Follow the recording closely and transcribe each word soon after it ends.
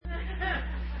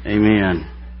Amen.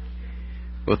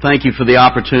 Well, thank you for the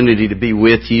opportunity to be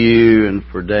with you, and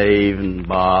for Dave and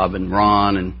Bob and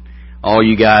Ron and all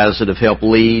you guys that have helped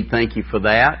lead. Thank you for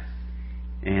that.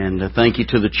 And thank you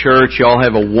to the church. You all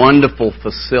have a wonderful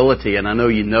facility, and I know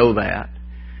you know that.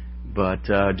 But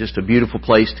just a beautiful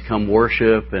place to come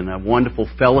worship and a wonderful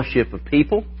fellowship of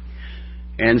people.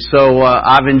 And so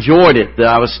I've enjoyed it.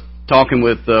 I was talking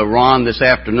with Ron this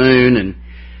afternoon, and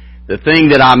the thing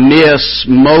that I miss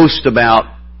most about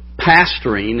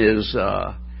pastoring is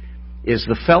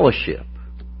the fellowship.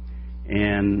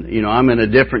 And, you know, I'm in a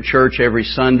different church every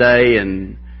Sunday,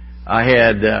 and I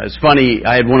had, it's funny,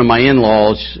 I had one of my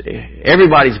in-laws.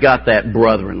 Everybody's got that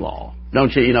brother-in-law,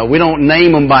 don't you? You know, we don't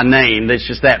name them by name. It's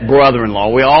just that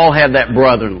brother-in-law. We all have that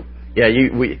brother-in-law. Yeah,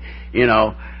 you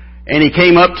know. And he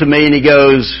came up to me and he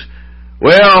goes,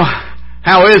 "Well,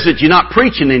 how is it you're not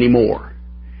preaching anymore?"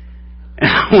 And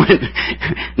I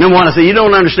went, number one, I said, "You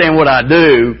don't understand what I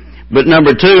do." But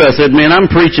number two, I said, "Man, I'm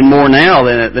preaching more now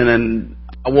than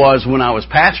I was when I was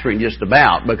pastoring, just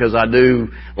about, because I do,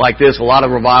 like this, a lot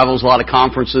of revivals, a lot of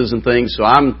conferences and things. So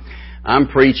I'm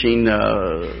preaching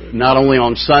not only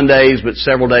on Sundays, but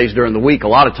several days during the week a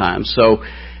lot of times. So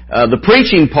the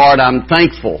preaching part, I'm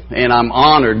thankful and I'm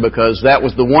honored, because that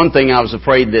was the one thing I was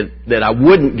afraid that I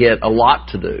wouldn't get a lot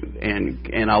to do.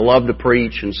 And I love to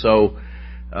preach, and so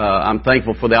I'm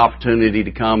thankful for the opportunity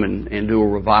to come and do a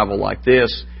revival like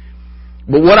this.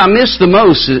 But what I miss the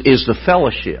most is the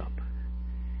fellowship.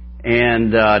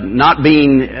 And not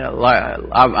being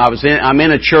I'm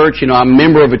in a church, you know, I'm a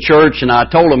member of a church, and I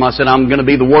told them, I said, I'm going to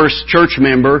be the worst church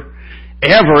member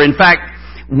ever. In fact,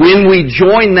 when we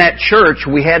joined that church,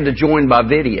 we had to join by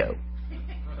video.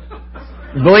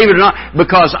 Believe it or not,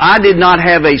 because I did not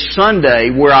have a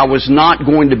Sunday where I was not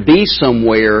going to be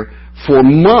somewhere for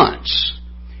months.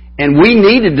 And we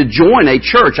needed to join a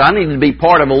church. I needed to be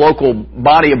part of a local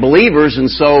body of believers, and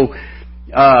so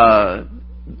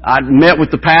I met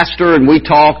with the pastor and we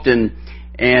talked, and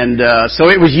so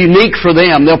it was unique for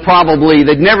them.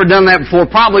 They'd never done that before,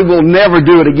 probably will never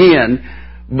do it again,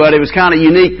 but it was kind of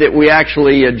unique that we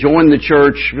actually joined the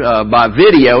church by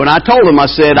video. And I told them, I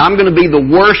said, I'm going to be the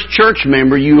worst church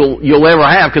member you'll ever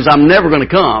have, because I'm never going to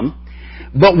come,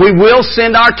 but we will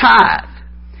send our tithe.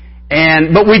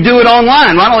 But we do it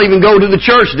online. I don't even go to the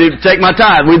church to take my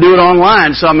tithe. We do it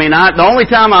online. So, I mean, the only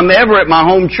time I'm ever at my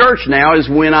home church now is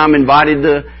when I'm invited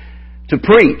to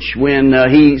preach, when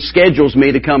he schedules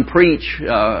me to come preach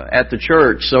at the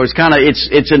church. So it's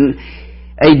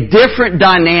a different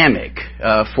dynamic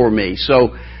for me.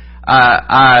 So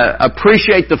I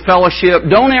appreciate the fellowship.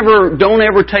 Don't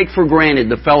ever take for granted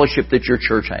the fellowship that your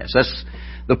church has. That's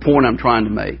the point I'm trying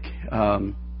to make.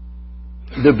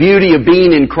 The beauty of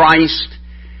being in Christ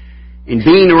and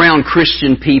being around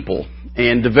Christian people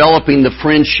and developing the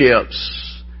friendships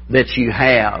that you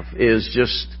have is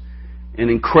just an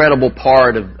incredible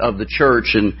part of the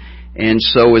church. And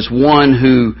so as one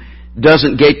who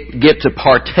doesn't get to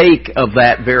partake of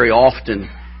that very often,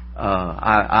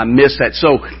 I miss that.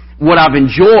 So what I've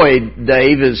enjoyed,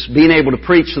 Dave, is being able to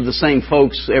preach to the same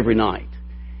folks every night.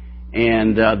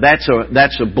 And that's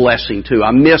a blessing too.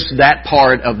 I miss that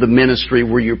part of the ministry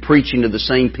where you're preaching to the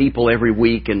same people every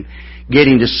week and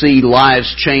getting to see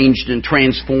lives changed and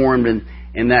transformed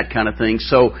and that kind of thing.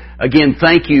 So again,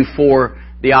 thank you for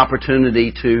the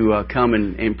opportunity to come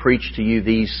and preach to you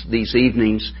these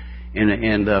evenings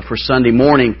and for Sunday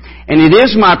morning. And it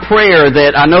is my prayer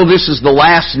that, I know this is the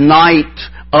last night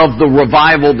of the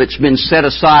revival that's been set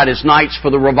aside as nights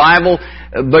for the revival,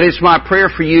 but it's my prayer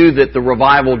for you that the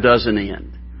revival doesn't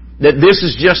end. That this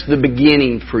is just the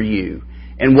beginning for you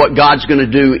and what God's going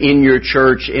to do in your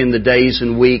church in the days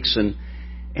and weeks and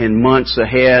months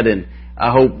ahead. And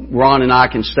I hope Ron and I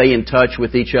can stay in touch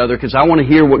with each other, because I want to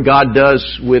hear what God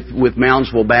does with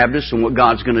Moundsville Baptist and what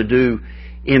God's going to do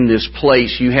in this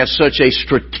place. You have such a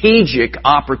strategic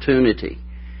opportunity.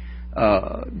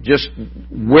 Just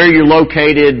where you're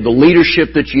located, the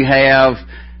leadership that you have,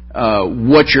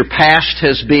 what your past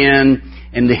has been,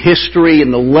 and the history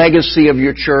and the legacy of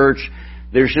your church.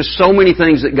 There's just so many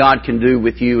things that God can do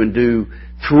with you and do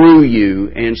through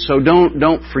you, and so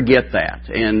don't forget that,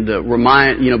 and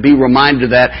be reminded of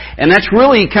that. And that's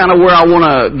really kind of where I want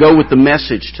to go with the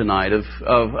message tonight of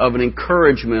an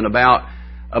encouragement about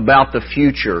the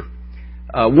future.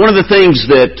 One of the things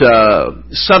that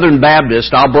Southern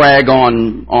Baptist, I'll brag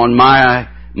on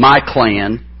my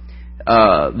clan,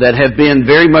 that have been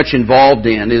very much involved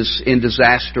is in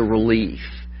disaster relief.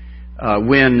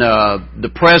 When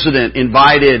the President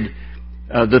invited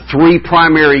the three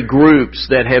primary groups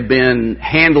that have been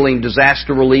handling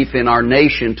disaster relief in our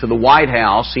nation to the White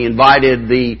House, he invited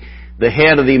the the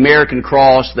head of the American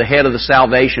Cross, the head of the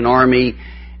Salvation Army,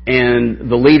 and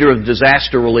the leader of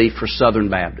disaster relief for Southern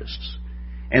Baptists.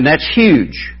 And that's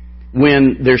huge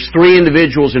when there's 3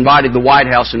 individuals invited to the White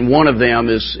House, and one of them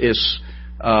is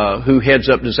who heads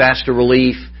up disaster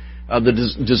relief,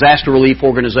 the disaster relief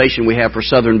organization we have for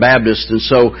Southern Baptists. And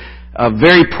so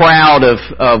very proud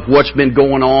of what's been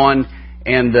going on,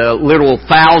 and the literal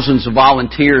thousands of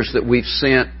volunteers that we've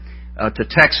sent to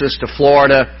Texas, to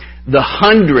Florida, the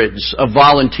hundreds of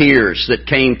volunteers that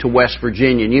came to West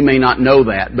Virginia. And you may not know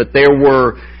that, but there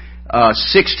were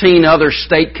 16 other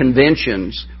state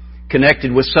conventions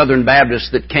connected with Southern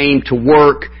Baptists that came to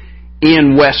work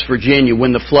in West Virginia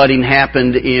when the flooding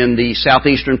happened in the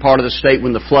southeastern part of the state,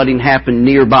 when the flooding happened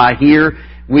nearby here.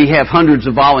 We have hundreds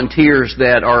of volunteers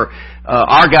that are,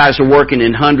 our guys are working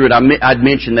in hundred. I'd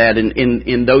mentioned that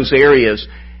in those areas.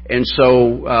 And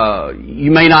so,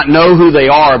 you may not know who they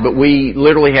are, but we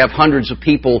literally have hundreds of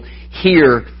people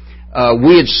here.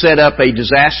 We had set up a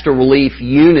disaster relief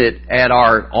unit at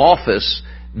our office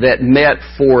that met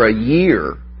for a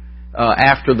year,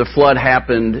 after the flood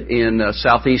happened in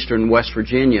southeastern West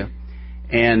Virginia,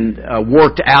 and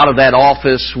worked out of that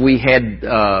office. We had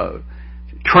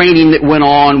training that went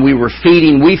on. We were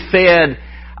feeding. We fed,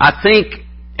 I think,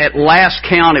 at last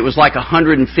count, it was like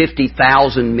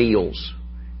 150,000 meals,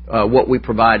 what we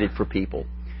provided for people.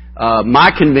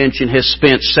 My convention has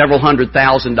spent several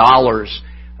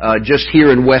 $100,000 just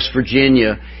here in West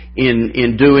Virginia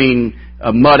in doing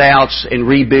mud outs and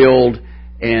rebuild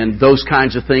and those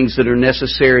kinds of things that are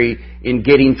necessary in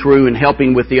getting through and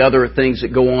helping with the other things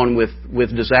that go on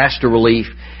with disaster relief.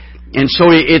 And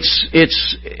so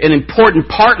it's an important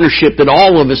partnership that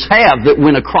all of us have, that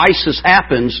when a crisis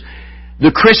happens,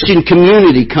 the Christian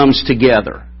community comes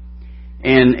together.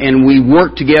 And we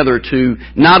work together to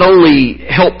not only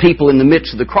help people in the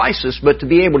midst of the crisis, but to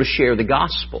be able to share the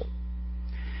gospel.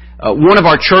 One of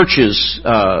our churches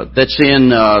that's in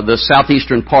the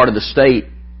southeastern part of the state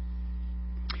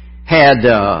had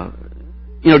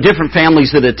different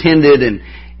families that attended,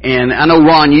 and I know,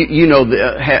 Ron, you know,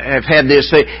 have had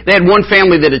this. They had one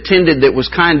family that attended that was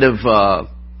kind of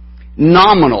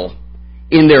nominal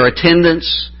in their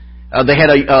attendance. They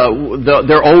had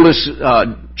their oldest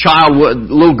child,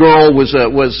 little girl, was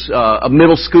a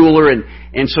middle schooler,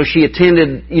 and so she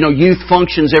attended, youth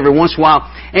functions every once in a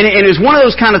while. And it was one of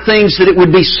those kind of things that it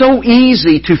would be so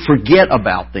easy to forget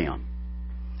about them.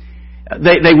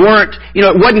 They weren't, it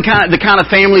wasn't the kind of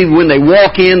family when they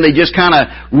walk in, they just kind of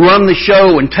run the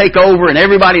show and take over and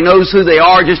everybody knows who they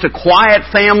are, just a quiet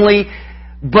family,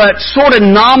 but sort of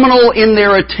nominal in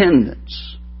their attendance.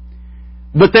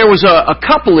 But there was a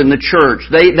couple in the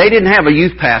church. They didn't have a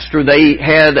youth pastor. They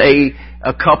had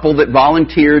a couple that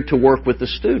volunteered to work with the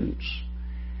students.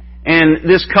 And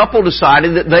this couple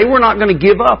decided that they were not going to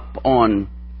give up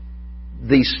on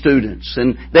these students.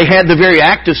 And they had the very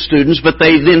active students, but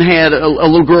they then had a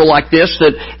little girl like this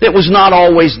that was not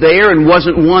always there and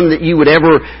wasn't one that you would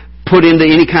ever put into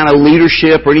any kind of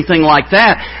leadership or anything like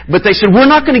that. But they said, we're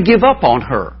not going to give up on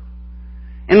her.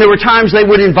 And there were times they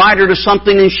would invite her to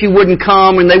something and she wouldn't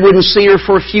come and they wouldn't see her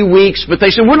for a few weeks, but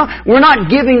they said, we're not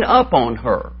giving up on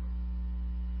her.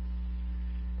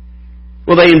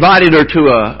 Well, they invited her to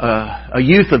a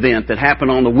youth event that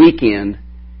happened on the weekend,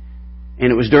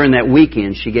 and it was during that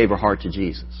weekend she gave her heart to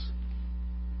Jesus.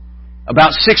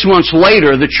 About 6 months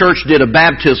later, the church did a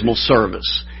baptismal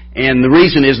service. And the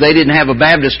reason is they didn't have a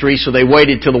baptistry, so they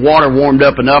waited till the water warmed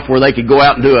up enough where they could go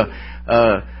out and do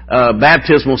a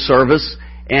baptismal service.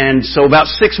 And so about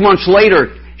 6 months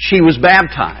later, she was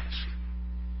baptized.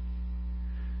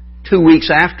 2 weeks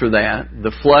after that,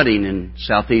 the flooding in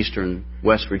southeastern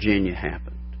West Virginia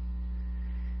happened.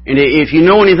 And if you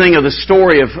know anything of the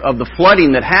story of the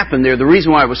flooding that happened there, the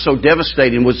reason why it was so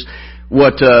devastating was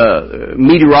what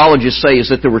meteorologists say is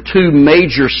that there were two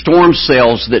major storm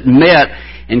cells that met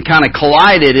and kind of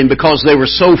collided, and because they were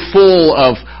so full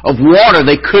of water,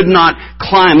 they could not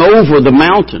climb over the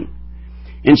mountain.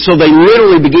 And so they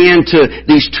literally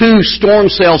these two storm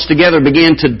cells together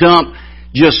began to dump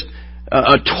just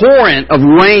a torrent of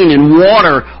rain and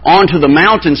water onto the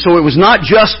mountain. So it was not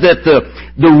just that the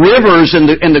rivers and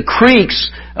the creeks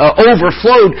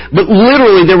overflowed, but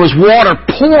literally there was water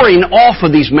pouring off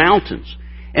of these mountains.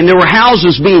 And there were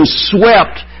houses being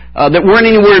swept that weren't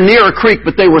anywhere near a creek,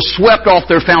 but they were swept off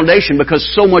their foundation because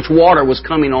so much water was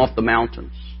coming off the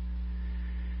mountains.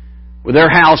 Well,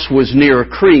 their house was near a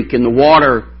creek, and the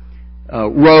water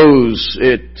rose.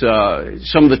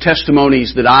 Some of the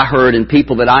testimonies that I heard and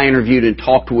people that I interviewed and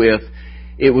talked with,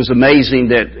 it was amazing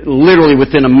that literally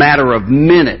within a matter of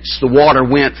minutes, the water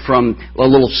went from a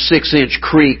little 6-inch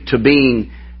creek to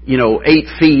being 8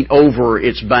 feet over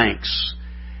its banks.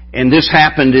 And this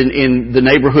happened in the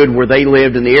neighborhood where they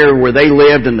lived, in the area where they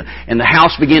lived, and the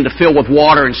house began to fill with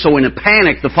water. And so in a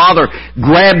panic, the father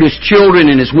grabbed his children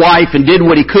and his wife and did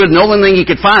what he could. And the only thing he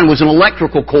could find was an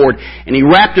electrical cord. And he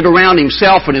wrapped it around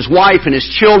himself and his wife and his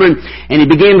children. And he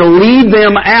began to lead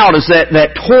them out as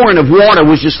that torrent of water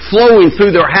was just flowing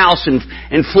through their house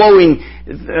and flowing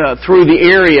through the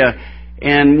area.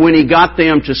 And when he got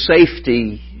them to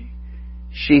safety,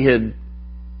 she had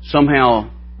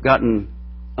somehow gotten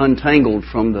untangled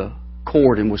from the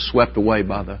cord and was swept away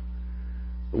by the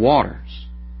waters.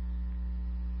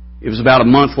 It was about a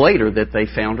month later that they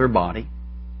found her body,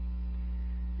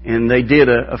 and they did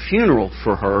a funeral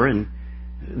for her. And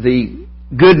the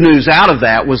good news out of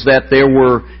that was that there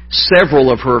were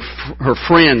several of her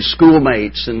friends,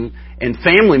 schoolmates, and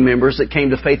family members that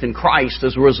came to faith in Christ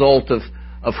as a result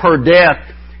of her death,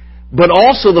 but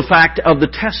also the fact of the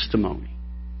testimony.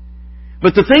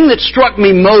 But the thing that struck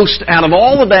me most out of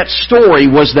all of that story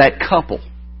was that couple.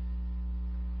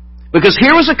 Because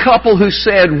here was a couple who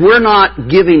said, we're not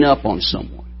giving up on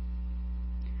someone.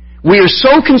 We are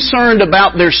so concerned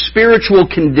about their spiritual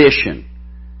condition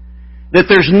that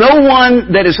there's no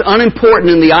one that is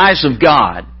unimportant in the eyes of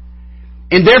God.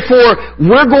 And therefore,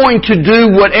 we're going to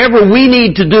do whatever we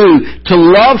need to do to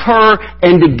love her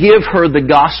and to give her the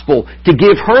gospel, to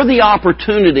give her the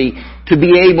opportunity to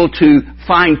be able to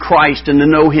find Christ and to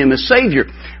know Him as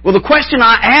Savior. Well, the question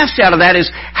I asked out of that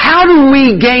is, how do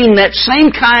we gain that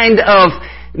same kind of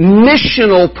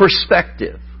missional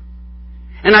perspective?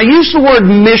 And I use the word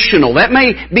missional. That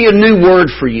may be a new word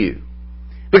for you.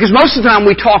 Because most of the time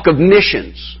we talk of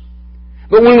missions.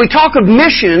 But when we talk of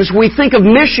missions, we think of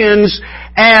missions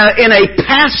in a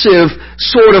passive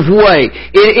sort of way.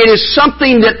 It is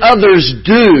something that others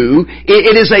do.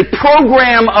 It is a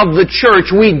program of the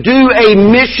church. We do a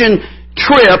mission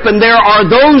trip, and there are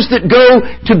those that go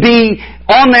to be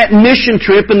on that mission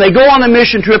trip, and they go on a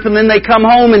mission trip, and then they come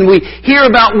home, and we hear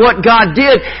about what God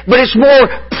did. But it's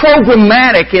more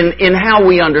programmatic in how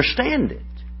we understand it.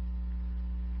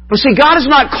 But see, God has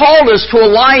not called us to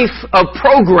a life of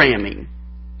programming.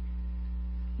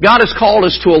 God has called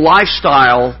us to a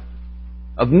lifestyle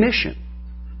of mission.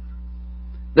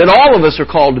 That all of us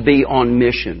are called to be on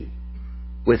mission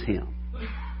with Him.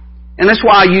 And that's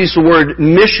why I use the word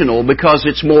missional, because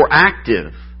it's more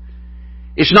active.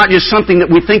 It's not just something that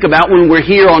we think about when we're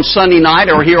here on Sunday night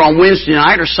or here on Wednesday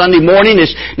night or Sunday morning.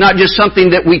 It's not just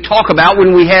something that we talk about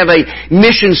when we have a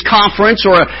missions conference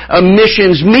or a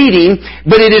missions meeting,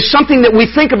 but it is something that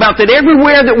we think about, that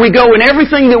everywhere that we go and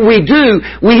everything that we do,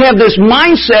 we have this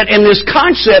mindset and this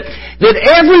concept that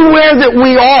everywhere that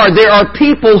we are, there are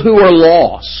people who are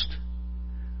lost,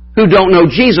 who don't know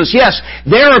Jesus. Yes,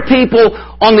 there are people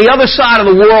on the other side of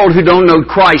the world who don't know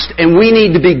Christ, and we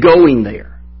need to be going there.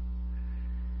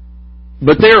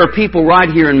 But there are people right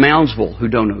here in Moundsville who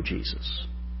don't know Jesus.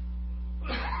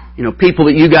 People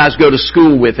that you guys go to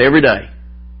school with every day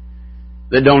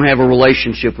that don't have a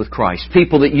relationship with Christ.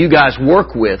 People that you guys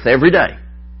work with every day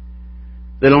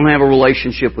that don't have a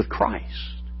relationship with Christ.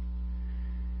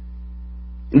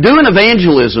 Doing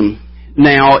evangelism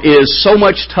now is so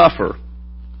much tougher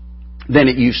than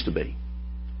it used to be.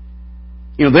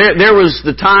 There was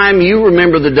the time, you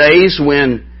remember the days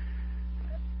when,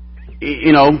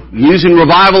 using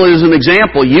revival as an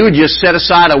example, you would just set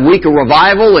aside a week of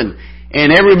revival and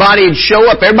everybody would show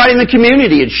up. Everybody in the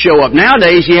community would show up.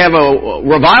 Nowadays, you have a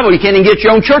revival, you can't even get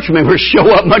your own church members to show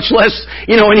up, much less,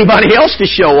 anybody else to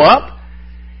show up.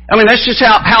 I mean, that's just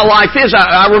how life is.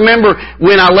 I remember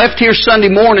when I left here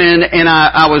Sunday morning and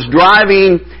I was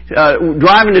driving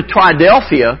to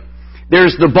Triadelphia.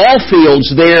 There's the ball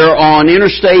fields there on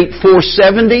Interstate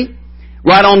 470,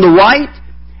 right on the right.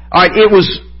 All right,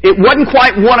 it wasn't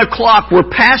quite 1 o'clock. We're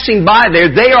passing by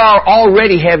there. They are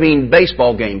already having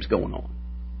baseball games going on.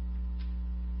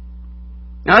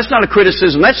 Now, that's not a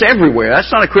criticism. That's everywhere. That's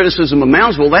not a criticism of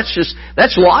Moundsville.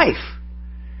 That's life.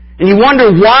 And you wonder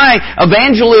why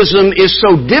evangelism is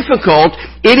so difficult.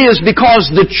 It is because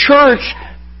the church,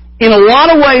 in a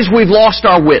lot of ways, we've lost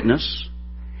our witness.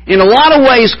 In a lot of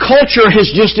ways, culture has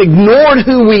just ignored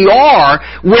who we are,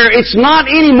 where it's not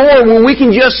anymore when we can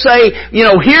just say,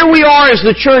 here we are as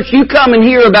the church, you come and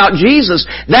hear about Jesus.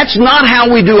 That's not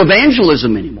how we do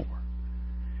evangelism anymore.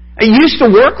 It used to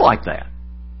work like that.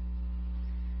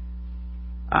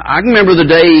 I remember the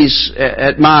days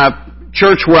at my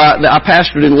church where I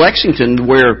pastored in Lexington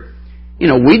where,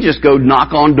 we just go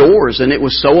knock on doors, and it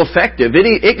was so effective.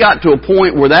 It got to a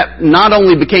point where that not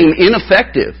only became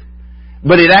ineffective,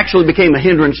 but it actually became a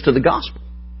hindrance to the gospel.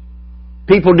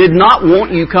 People did not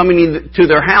want you coming to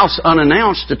their house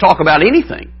unannounced to talk about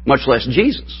anything, much less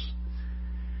Jesus.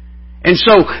 And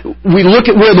so we look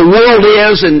at where the world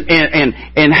is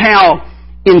and how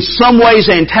in some ways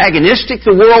antagonistic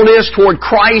the world is toward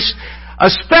Christ,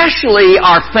 especially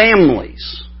our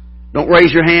families. Don't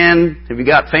raise your hand. Have you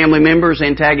got family members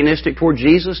antagonistic toward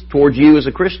Jesus, toward you as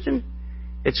a Christian?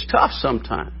 It's tough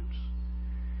sometimes.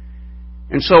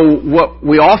 And so what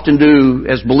we often do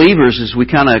as believers is we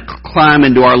kind of climb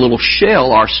into our little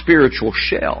shell, our spiritual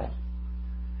shell.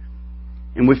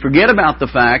 And we forget about the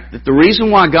fact that the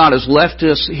reason why God has left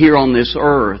us here on this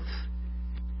earth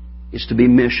is to be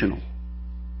missional.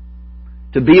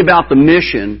 To be about the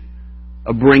mission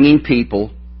of bringing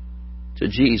people to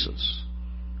Jesus.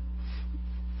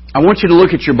 I want you to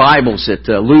look at your Bibles at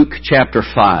Luke chapter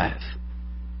 5.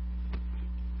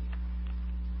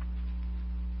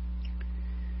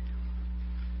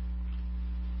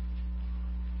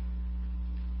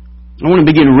 I want to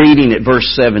begin reading at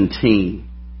verse 17.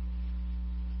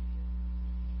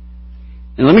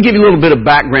 And let me give you a little bit of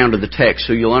background to the text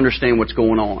so you'll understand what's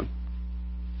going on.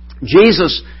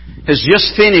 Jesus has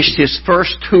just finished His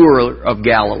first tour of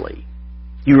Galilee.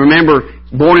 You remember,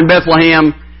 born in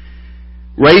Bethlehem,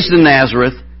 raised in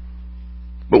Nazareth,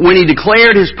 but when He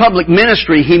declared His public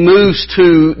ministry, He moves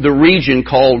to the region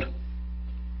called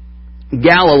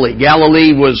Galilee.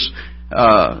 Galilee was,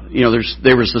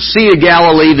 there was the Sea of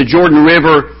Galilee, the Jordan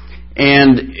River,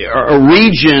 and a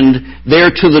region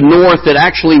there to the north that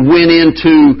actually went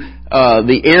into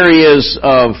the areas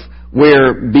of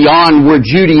beyond where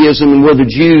Judaism and where the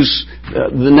Jews,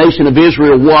 the nation of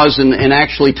Israel was, and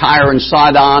actually Tyre and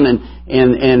Sidon and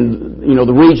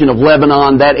the region of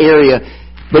Lebanon, that area.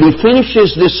 But He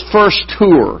finishes this first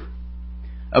tour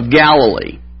of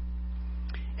Galilee.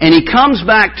 And He comes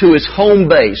back to His home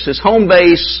base. His home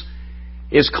base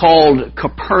is called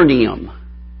Capernaum.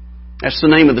 That's the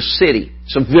name of the city.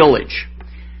 It's a village.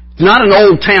 It's not an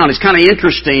old town. It's kind of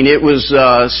interesting. It was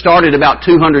started about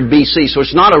 200 BC, so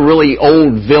it's not a really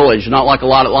old village. Not like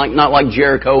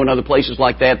Jericho and other places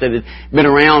like that had been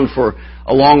around for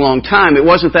a long, long time. It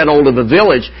wasn't that old of a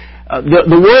village.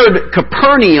 The word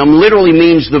Capernaum literally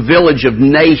means the village of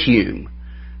Nahum.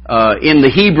 In the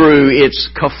Hebrew, it's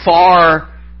Kafar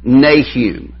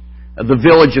Nahum, the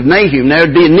village of Nahum. Now,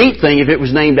 it'd be a neat thing if it was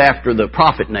named after the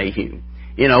prophet Nahum.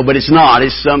 But it's not.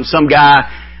 It's some guy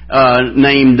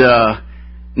named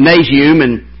Nahum,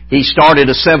 and he started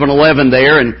a 7-Eleven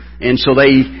there, and so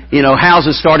they,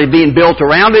 houses started being built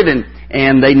around it,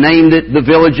 and they named it the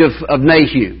village of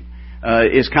Nahum.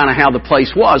 Is kind of how the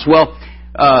place was. Well,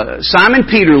 Simon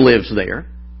Peter lives there,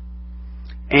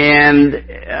 and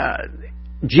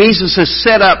Jesus has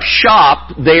set up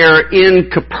shop there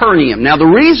in Capernaum. Now, the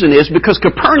reason is because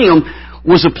Capernaum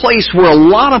was a place where a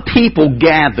lot of people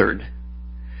gathered.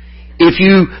 If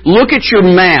you look at your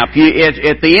map,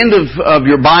 at the end of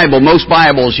your Bible, most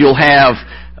Bibles, you'll have,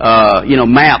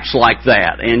 maps like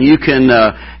that. And you can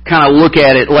kind of look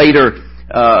at it later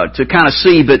to kind of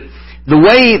see. But the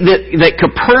way that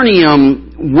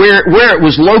Capernaum, where it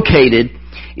was located,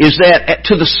 is that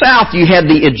to the south you had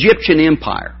the Egyptian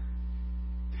Empire.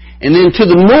 And then to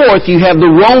the north you have the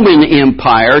Roman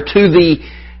Empire. To the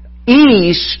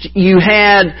east you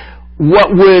had what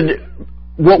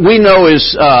we know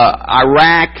is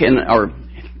Iraq or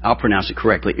I'll pronounce it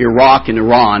correctly, Iraq and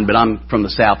Iran, but I'm from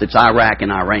the south. It's Iraq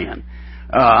and Iran.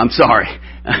 I'm sorry,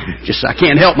 I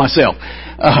can't help myself.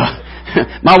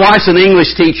 My wife's an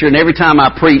English teacher, and every time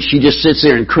I preach, she just sits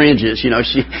there and cringes.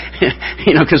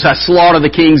 Because I slaughter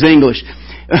the King's English.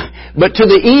 But to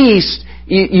the east,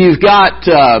 you've got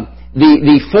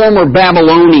the former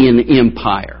Babylonian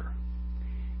Empire,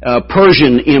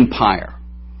 Persian Empire.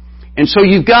 And so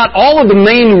you've got all of the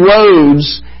main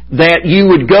roads that you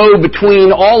would go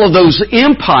between all of those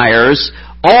empires,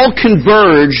 all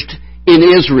converged in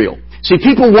Israel. See,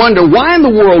 people wonder, why in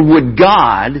the world would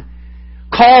God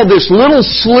call this little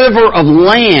sliver of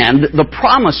land the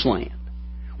Promised Land?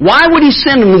 Why would He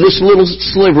send them to this little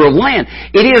sliver of land?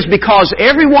 It is because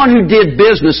everyone who did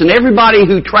business and everybody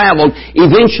who traveled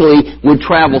eventually would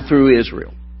travel through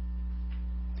Israel.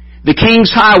 The King's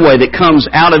Highway that comes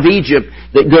out of Egypt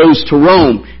that goes to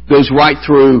Rome goes right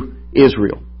through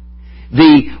Israel.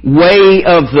 The way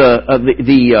of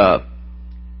the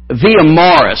Via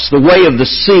Maris, the way of the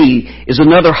sea, is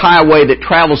another highway that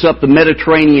travels up the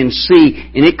Mediterranean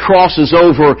Sea, and it crosses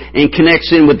over and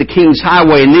connects in with the King's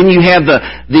Highway. And then you have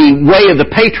the way of the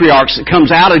patriarchs that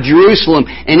comes out of Jerusalem,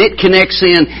 and it connects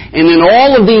in, and then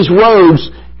all of these roads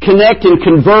connect and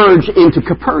converge into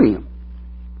Capernaum.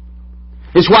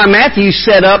 It's why Matthew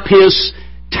set up his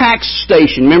tax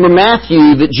station. Remember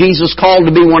Matthew that Jesus called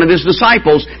to be one of His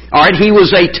disciples? All right, he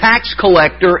was a tax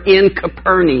collector in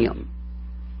Capernaum.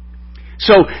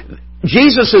 So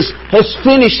Jesus has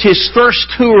finished His first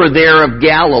tour there of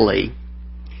Galilee.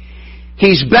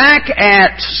 He's back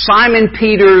at Simon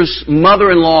Peter's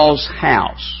mother-in-law's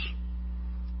house.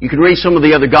 You can read some of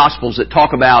the other Gospels that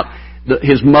talk about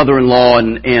his mother-in-law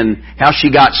and how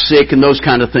she got sick and those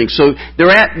kind of things. So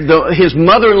they're at his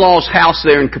mother-in-law's house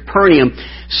there in Capernaum.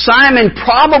 Simon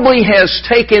probably has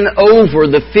taken over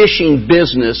the fishing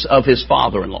business of his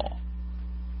father-in-law.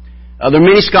 There are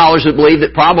many scholars that believe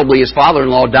that probably his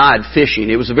father-in-law died fishing.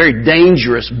 It was a very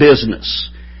dangerous business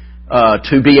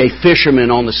to be a fisherman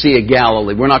on the Sea of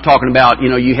Galilee. We're not talking about,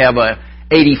 you have a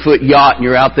 80-foot yacht and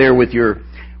you're out there with your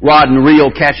rod and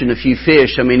reel catching a few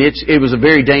fish. I mean, it was a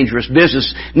very dangerous business.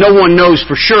 No one knows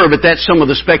for sure, but that's some of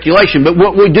the speculation. But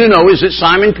what we do know is that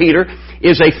Simon Peter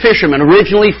is a fisherman.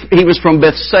 Originally, he was from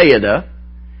Bethsaida,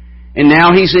 and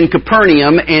now he's in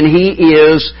Capernaum, and he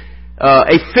is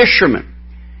a fisherman.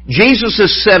 Jesus has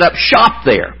set up shop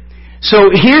there. So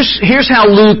here's how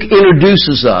Luke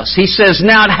introduces us. He says,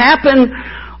 now it happened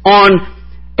on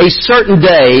a certain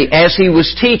day as he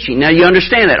was teaching. Now you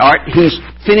understand that, all right? He's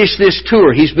finished this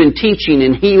tour. He's been teaching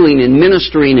and healing and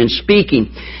ministering and speaking.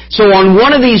 So on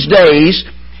one of these days,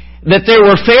 that there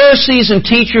were Pharisees and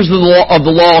teachers of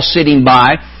the law sitting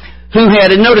by, who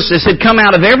had, and notice this, had come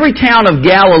out of every town of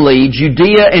Galilee,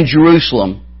 Judea, and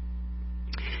Jerusalem.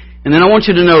 And then I want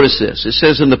you to notice this. It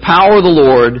says, and the power of the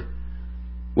Lord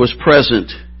was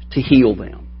present to heal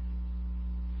them.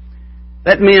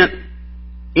 That meant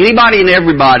anybody and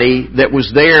everybody that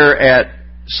was there at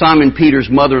Simon Peter's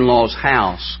mother-in-law's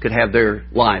house could have their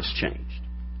lives changed.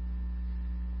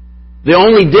 The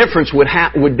only difference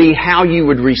would be how you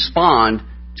would respond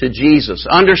to Jesus.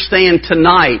 Understand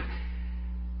tonight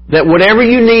that whatever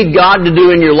you need God to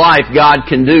do in your life, God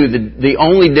can do. The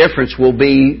only difference will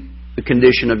be the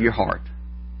condition of your heart.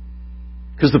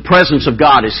 Because the presence of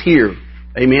God is here.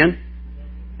 Amen?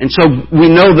 And so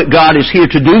we know that God is here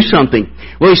to do something.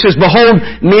 Well, he says, behold,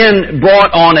 men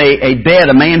brought on a bed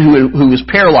a man who was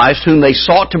paralyzed, whom they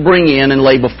sought to bring in and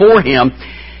lay before him.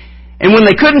 And when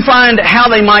they couldn't find how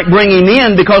they might bring him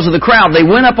in because of the crowd, they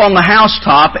went up on the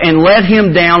housetop and let him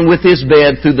down with his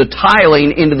bed through the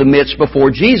tiling into the midst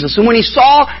before Jesus. And when he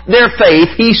saw their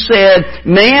faith, he said,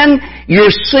 man,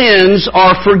 your sins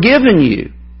are forgiven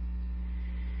you.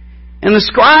 And the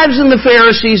scribes and the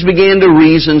Pharisees began to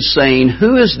reason, saying,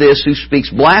 who is this who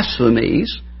speaks blasphemies?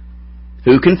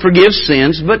 Who can forgive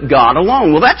sins but God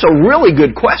alone? Well, that's a really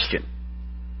good question.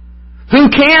 Who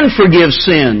can forgive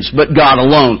sins but God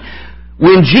alone?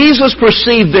 When Jesus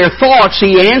perceived their thoughts,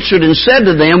 He answered and said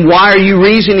to them, why are you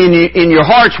reasoning in your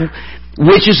hearts?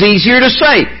 Which is easier to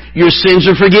say, your sins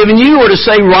are forgiven you, or to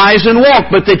say, rise and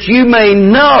walk? But that you may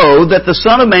know that the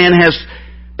Son of Man has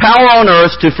power on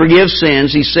earth to forgive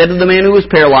sins, He said to the man who was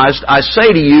paralyzed, I say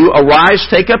to you, arise,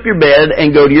 take up your bed,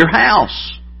 and go to your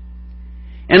house.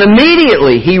 And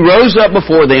immediately he rose up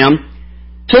before them,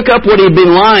 took up what he had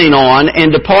been lying on,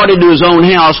 and departed to his own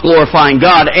house, glorifying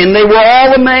God. And they were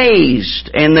all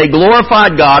amazed, and they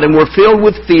glorified God, and were filled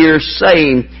with fear,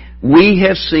 saying, we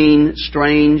have seen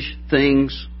strange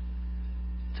things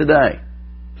today.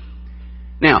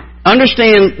 Now,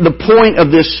 understand the point of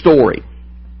this story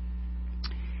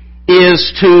is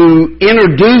to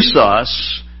introduce us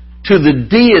to the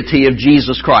deity of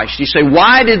Jesus Christ. You say,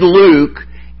 why did Luke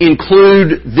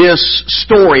include this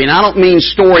story? And I don't mean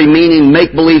story meaning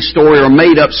make-believe story or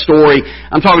made-up story.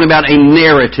 I'm talking about a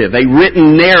narrative, a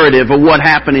written narrative of what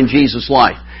happened in Jesus'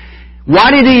 life.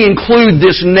 Why did he include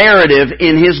this narrative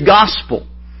in his gospel?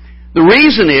 The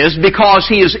reason is because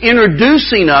he is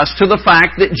introducing us to the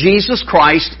fact that Jesus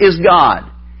Christ is God.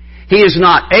 He is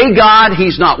not a God.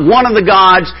 He's not one of the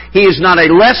gods. He is not a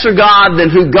lesser God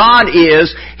than who God is.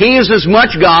 He is as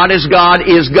much God as God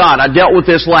is God. I dealt with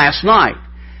this last night.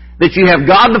 That you have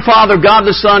God the Father, God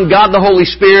the Son, God the Holy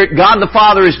Spirit. God the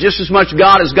Father is just as much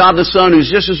God as God the Son, who's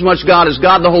just as much God as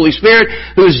God the Holy Spirit,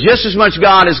 who is just as much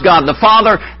God as God the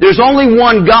Father. There's only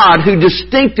one God who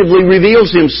distinctively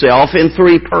reveals Himself in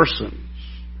three persons.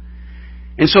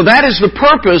 And so that is the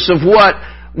purpose of what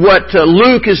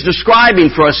Luke is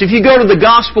describing for us. If you go to the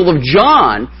Gospel of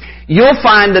John, you'll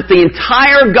find that the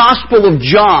entire Gospel of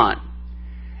John,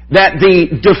 that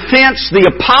the defense,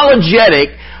 the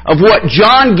apologetic of what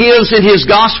John gives in his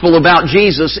Gospel about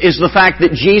Jesus is the fact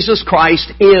that Jesus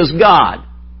Christ is God.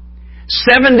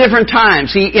 7 different times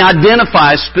he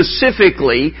identifies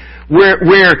specifically where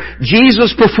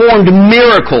Jesus performed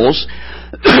miracles,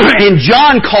 and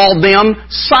John called them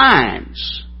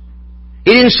signs.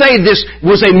 He didn't say this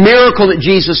was a miracle that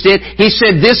Jesus did. He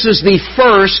said this is the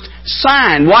first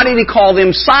sign. Why did He call them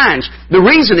signs? The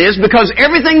reason is because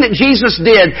everything that Jesus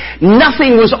did,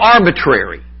 nothing was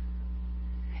arbitrary.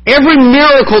 Every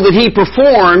miracle that He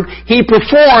performed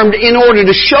in order to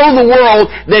show the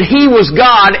world that He was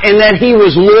God and that He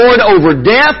was Lord over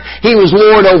death, He was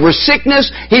Lord over sickness,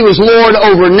 He was Lord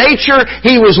over nature,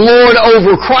 He was Lord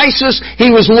over crisis, He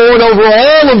was Lord over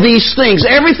all of these things.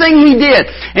 Everything He did.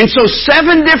 And so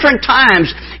 7 different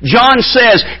times, John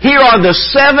says, here are the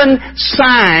 7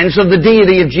 signs of the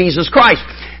deity of Jesus Christ.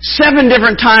 7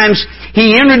 different times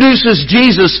He introduces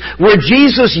Jesus where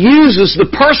Jesus uses the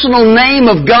personal name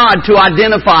of God to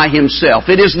identify Himself.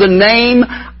 It is the name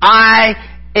I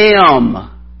am.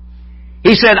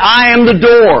 He said, I am the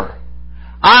door.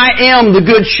 I am the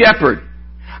good shepherd.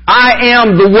 I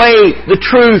am the way, the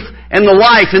truth, and the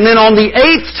life. And then on the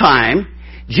 8th time,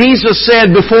 Jesus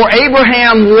said, before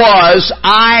Abraham was,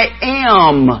 I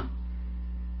am.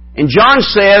 And John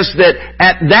says that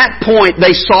at that point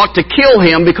they sought to kill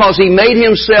Him because He made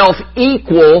Himself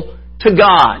equal to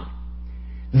God.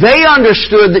 They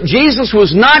understood that Jesus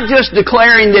was not just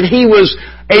declaring that He was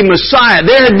a Messiah.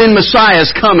 There had been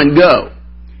Messiahs come and go.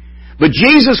 But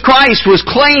Jesus Christ was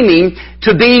claiming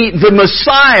to be the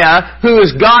Messiah who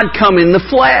is God come in the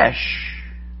flesh.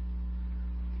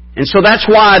 And so that's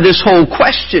why this whole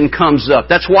question comes up.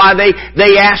 That's why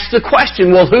they ask the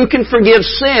question, well, who can forgive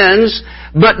sins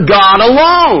but God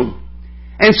alone?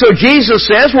 And so Jesus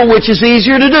says, well, which is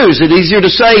easier to do? Is it easier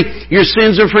to say, your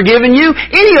sins are forgiven you?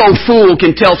 Any old fool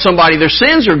can tell somebody their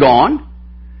sins are gone.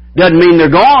 Doesn't mean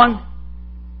they're gone.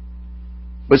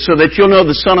 But so that you'll know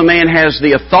the Son of Man has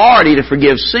the authority to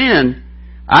forgive sin,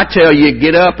 I tell you,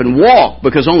 get up and walk,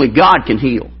 because only God can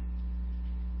heal.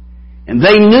 And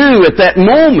they knew at that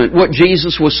moment what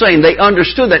Jesus was saying. They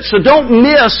understood that. So don't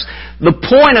miss the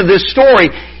point of this story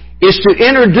is to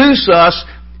introduce us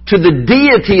to the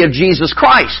deity of Jesus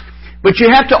Christ. But you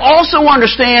have to also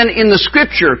understand in the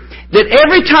Scripture that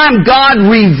every time God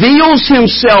reveals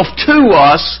Himself to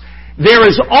us, there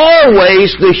is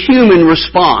always the human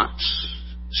response.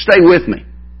 Stay with me.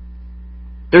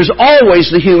 There's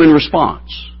always the human response.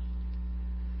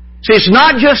 See, it's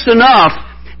not just enough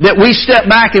that we step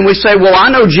back and we say, well, I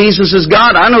know Jesus is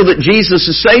God. I know that Jesus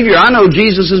is Savior. I know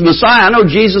Jesus is Messiah. I know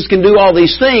Jesus can do all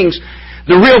these things.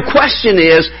 The real question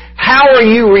is, how are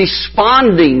you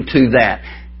responding to that?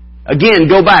 Again,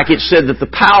 go back. It said that the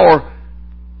power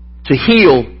to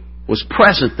heal was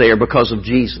present there because of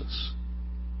Jesus.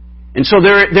 And so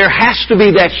there has to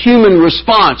be that human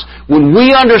response. When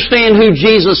we understand who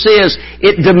Jesus is,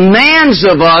 it demands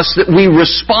of us that we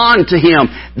respond to Him.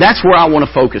 That's where I want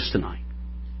to focus tonight.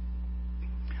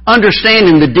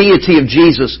 Understanding the deity of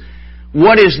Jesus,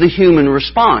 what is the human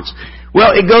response?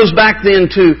 Well, it goes back then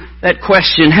to that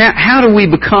question, how do we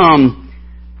become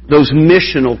those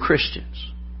missional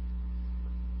Christians?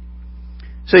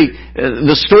 See,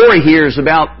 the story here is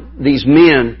about these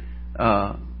men.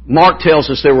 Mark tells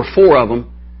us there were 4 of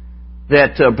them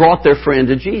that brought their friend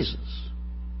to Jesus.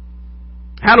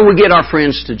 How do we get our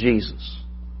friends to Jesus?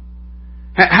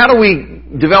 How do we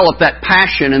develop that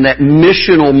passion and that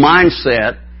missional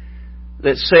mindset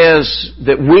that says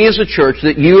that we as a church,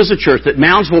 that you as a church, that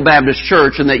Moundsville Baptist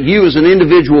Church, and that you as an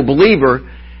individual believer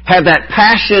have that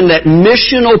passion, that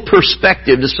missional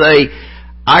perspective to say,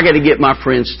 I got to get my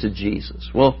friends to Jesus?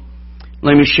 Well,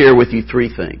 let me share with you 3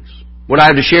 things. What I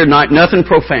have to share tonight, nothing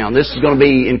profound. This is going to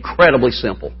be incredibly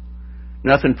simple.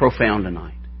 Nothing profound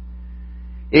tonight.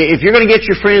 If you're going to get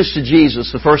your friends to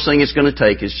Jesus, the first thing it's going to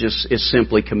take is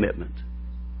simply commitment.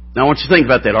 Now I want you to think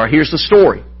about that. All right, here's the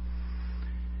story.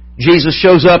 Jesus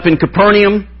shows up in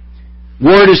Capernaum.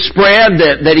 Word is spread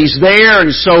that He's there,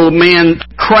 and so,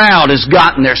 crowd has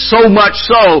gotten there. So much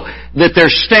so that they're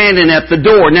standing at the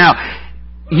door. Now,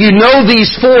 you know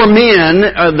these 4 men,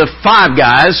 the 5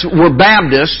 guys, were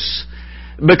Baptists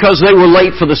because they were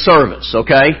late for the service,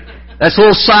 okay? That's a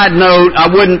little side note.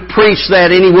 I wouldn't preach that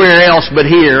anywhere else but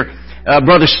here.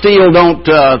 Brother Steele, don't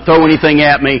throw anything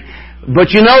at me.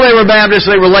 But you know they were Baptists,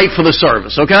 they were late for the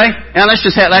service, okay? And that's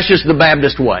just the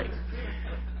Baptist way.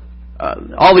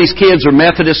 All these kids are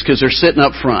Methodists because they're sitting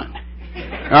up front.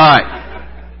 Alright.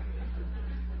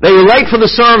 They were late for the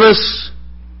service.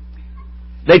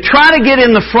 They try to get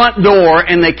in the front door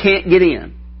and they can't get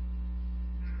in.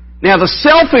 Now the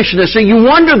selfishness, and you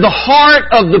wonder the heart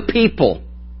of the people.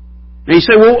 And you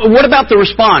say, well, what about the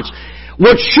response?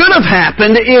 What should have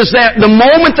happened is that the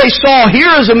moment they saw,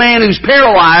 here is a man who's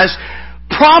paralyzed,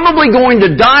 probably going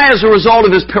to die as a result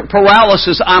of his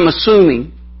paralysis, I'm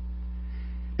assuming.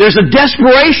 There's a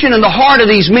desperation in the heart of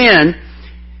these men.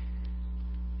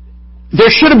 there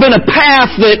should have been a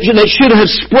path that should have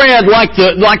spread like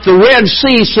the Red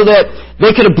Sea so that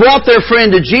they could have brought their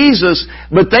friend to Jesus,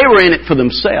 but they were in it for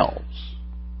themselves.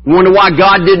 You wonder why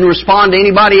God didn't respond to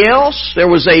anybody else? There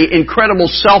was an incredible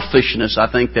selfishness, I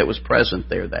think, that was present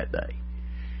there that day.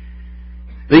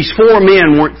 These four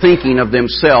men weren't thinking of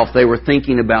themselves. They were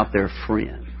thinking about their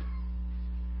friend.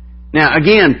 Now,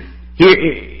 again,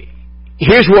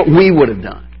 here's what we would have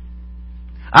done.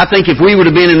 I think if we would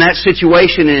have been in that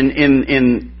situation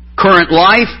in current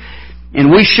life,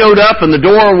 and we showed up and the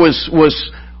door was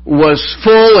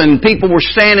full and people were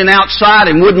standing outside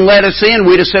and wouldn't let us in,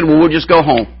 we'd have said, well, we'll just go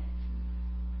home.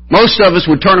 Most of us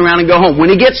would turn around and go home. When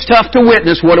it gets tough to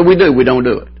witness, what do? We don't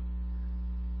do it.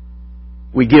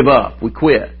 We give up. We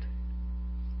quit.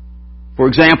 For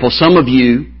example, some of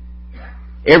you,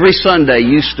 every Sunday,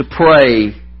 used to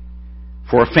pray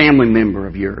for a family member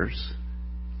of yours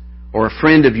or a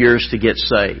friend of yours to get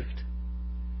saved.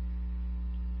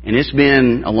 And it's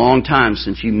been a long time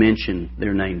since you mentioned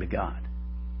their name to God.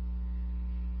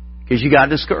 Because you got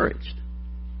discouraged.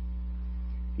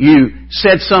 You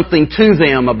said something to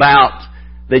them about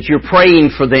that you're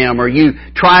praying for them, or you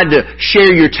tried to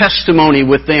share your testimony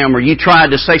with them, or you tried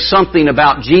to say something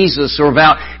about Jesus or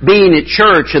about being at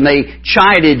church, and they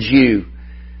chided you.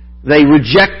 They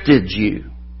rejected you.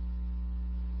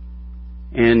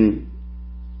 And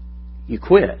you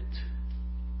quit.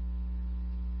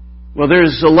 Well,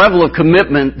 there's a level of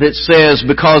commitment that says,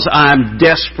 because I'm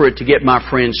desperate to get my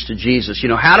friends to Jesus. You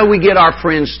know, how do we get our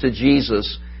friends to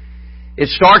Jesus? It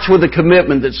starts with a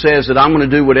commitment that says that I'm going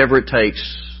to do whatever it takes,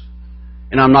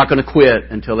 and I'm not going to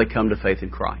quit until they come to faith in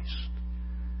Christ.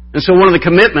 And so one of the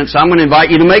commitments I'm going to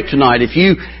invite you to make tonight, if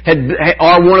you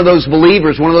are one of those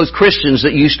believers, one of those Christians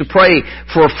that used to pray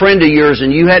for a friend of yours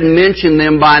and you hadn't mentioned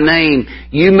them by name,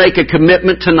 you make a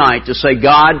commitment tonight to say,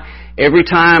 God, every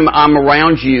time I'm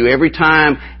around you, every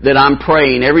time that I'm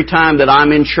praying, every time that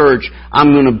I'm in church,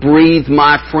 I'm going to breathe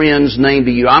my friend's name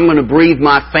to you. I'm going to breathe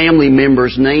my family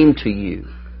member's name to you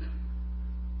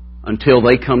until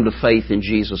they come to faith in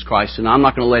Jesus Christ. And I'm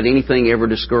not going to let anything ever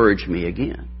discourage me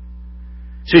again.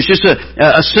 So it's just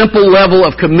a simple level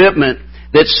of commitment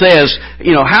that says,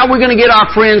 you know, how are we going to get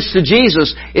our friends to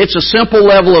Jesus? It's a simple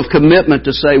level of commitment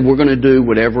to say we're going to do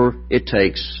whatever it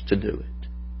takes to do it.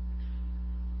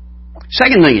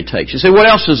 Second thing it takes. You say, what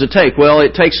else does it take? Well,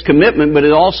 it takes commitment, but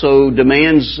it also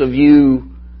demands of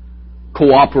you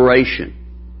cooperation.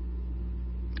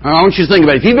 I want you to think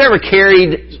about it. If you've ever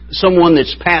carried someone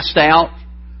that's passed out,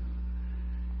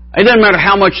 it doesn't matter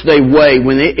how much they weigh.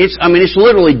 It's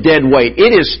literally dead weight.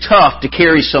 It is tough to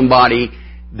carry somebody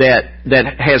that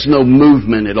has no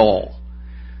movement at all.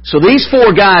 So these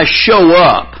four guys show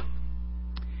up.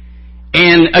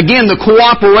 And again, the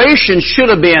cooperation should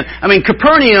have been,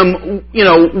 Capernaum,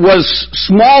 was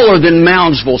smaller than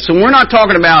Moundsville. So we're not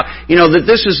talking about, that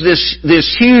this is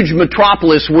this huge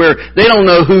metropolis where they don't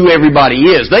know who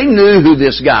everybody is. They knew who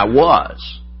this guy was.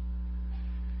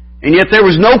 And yet there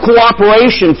was no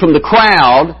cooperation from the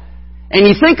crowd. And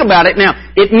you think about it now,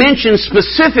 it mentions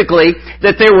specifically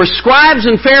that there were scribes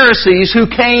and Pharisees who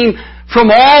came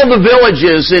from all the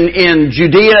villages in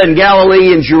Judea and Galilee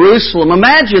and Jerusalem.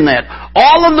 Imagine that.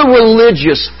 All of the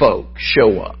religious folk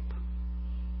show up.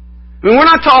 We're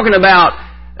not talking about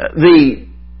the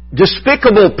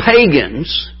despicable pagans.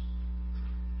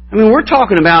 We're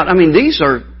talking about, these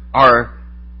are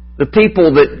the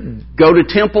people that go to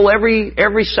temple every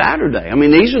Saturday.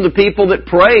 These are the people that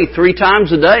pray 3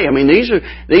 times a day.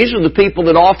 These are the people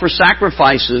that offer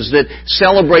sacrifices, that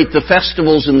celebrate the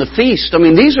festivals and the feast.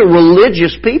 These are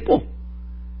religious people.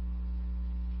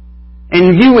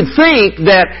 And you would think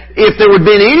that if there would have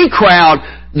been any crowd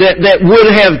that would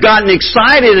have gotten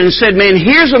excited and said, man,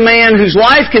 here's a man whose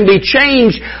life can be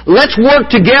changed. Let's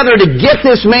work together to get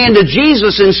this man to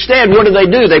Jesus. Instead, what do?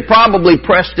 They probably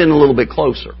pressed in a little bit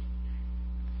closer.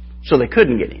 So they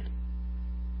couldn't get in.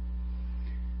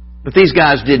 But these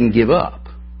guys didn't give up.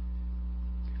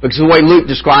 Because the way Luke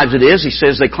describes it is, he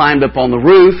says they climbed up on the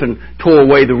roof and tore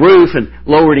away the roof and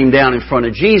lowered him down in front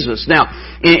of Jesus. Now,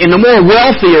 in the more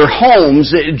wealthier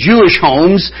homes, Jewish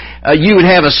homes, you would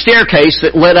have a staircase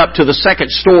that led up to the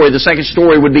second story. The second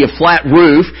story would be a flat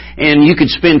roof, and you could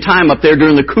spend time up there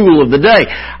during the cool of the day.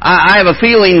 I have a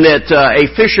feeling that a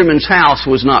fisherman's house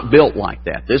was not built like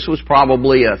that. This was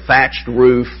probably a thatched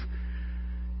roof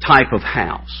type of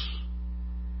house.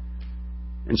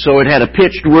 And so it had a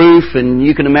pitched roof, and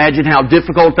you can imagine how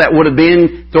difficult that would have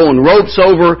been, throwing ropes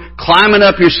over, climbing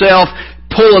up yourself,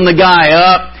 pulling the guy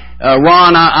up.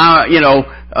 Ron,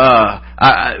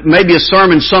 maybe a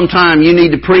sermon sometime you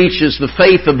need to preach is the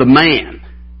faith of the man.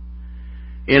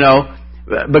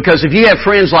 Because if you have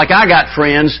friends like I got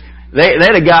friends, they'd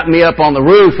have got me up on the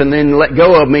roof and then let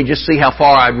go of me just see how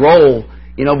far I'd roll,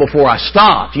 before I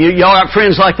stopped. Y'all got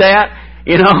friends like that?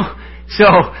 So,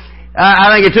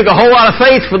 I think it took a whole lot of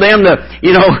faith for them to,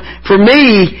 for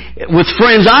me, with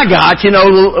friends I got, get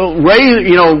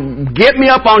me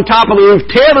up on top of the roof,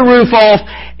 tear the roof off,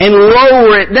 and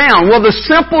lower it down. Well, the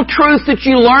simple truth that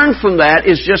you learn from that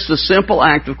is just a simple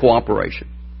act of cooperation.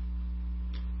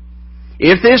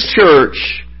 If this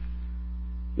church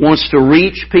wants to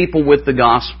reach people with the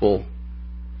gospel,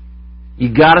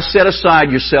 you've got to set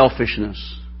aside your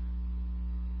selfishness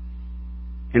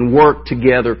and work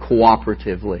together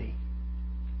cooperatively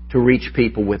to reach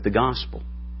people with the gospel.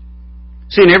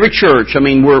 See, in every church,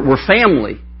 we're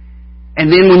family.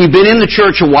 And then when you've been in the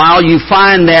church a while, you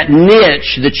find that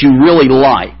niche that you really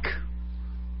like.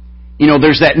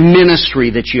 There's that ministry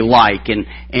that you like, and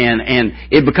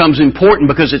it becomes important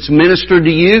because it's ministered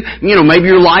to you. Maybe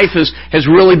your life has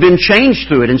really been changed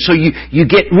through it, and so you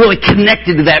get really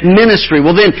connected to that ministry.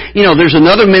 Well then, there's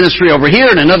another ministry over here,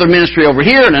 and another ministry over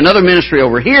here, and another ministry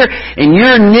over here, and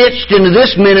you're niched into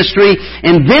this ministry,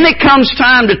 and then it comes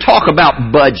time to talk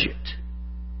about budget.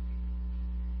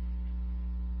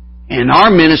 And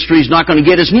our ministry is not going to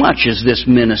get as much as this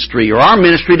ministry, or our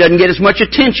ministry doesn't get as much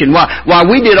attention. While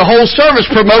we did a whole service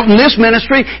promoting this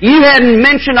ministry, you hadn't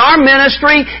mentioned our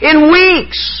ministry in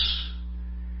weeks.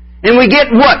 And we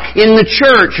get what? In the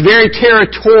church, very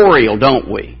territorial, don't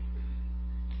we?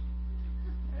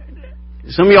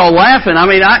 Some of y'all laughing. I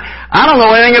don't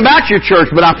know anything about your church,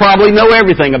 but I probably know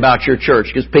everything about your church,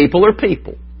 because people are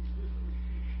people.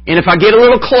 And if I get a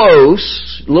little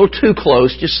close, a little too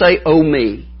close, just say, "Oh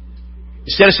me."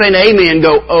 Instead of saying amen,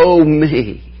 go, "Oh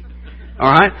me."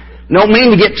 Alright? Don't mean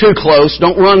to get too close.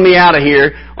 Don't run me out of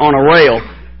here on a rail.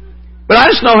 But I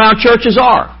just know how churches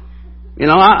are.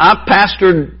 I've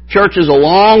pastored churches a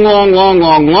long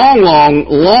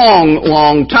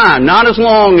time. Not as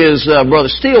long as Brother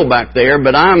Steele back there,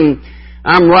 but I'm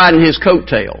riding his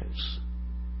coattails.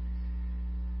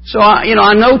 So,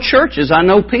 I know churches. I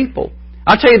know people.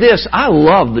 I'll tell you this, I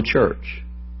love the church.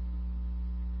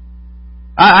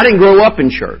 I didn't grow up in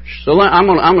church. So I'm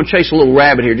going to chase a little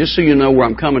rabbit here just so you know where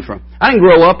I'm coming from. I didn't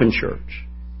grow up in church.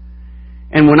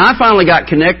 And when I finally got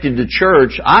connected to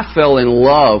church, I fell in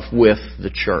love with the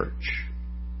church.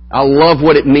 I love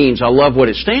what it means. I love what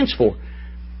it stands for.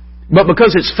 But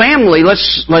because it's family,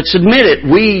 let's admit it,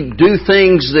 we do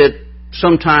things that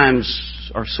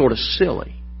sometimes are sort of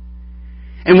silly.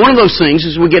 And one of those things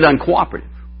is we get uncooperative.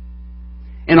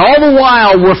 And all the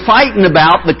while we're fighting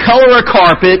about the color of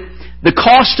carpet, the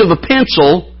cost of a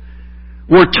pencil,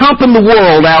 we're tumping the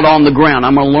world out on the ground.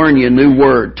 I'm going to learn you a new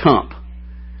word, tump.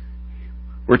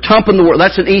 We're tumping the world.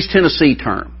 That's an East Tennessee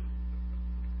term.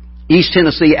 East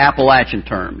Tennessee Appalachian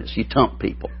term is you tump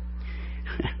people.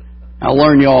 I'll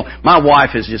learn y'all. My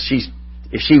wife is just,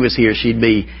 if she was here, she'd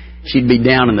be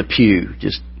down in the pew.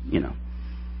 Just,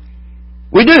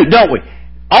 We do, don't we?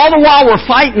 All the while we're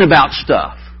fighting about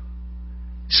stuff.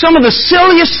 Some of the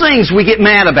silliest things we get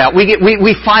mad about, we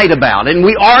fight about, and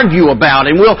we argue about,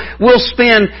 and we'll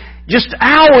spend just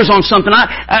hours on something.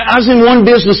 I was in one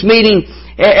business meeting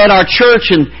at our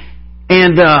church,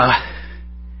 and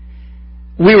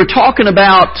we were talking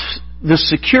about the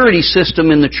security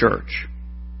system in the church.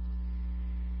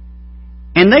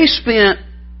 And they spent,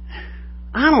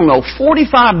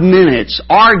 45 minutes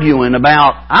arguing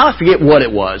about, I forget what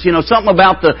it was, something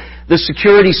about the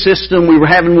security system. We were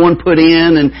having one put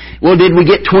in, and did we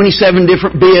get 27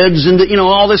 different bids, and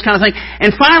all this kind of thing.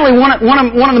 And finally, one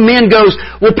of the men goes,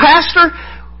 "Well, Pastor,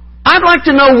 I'd like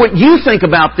to know what you think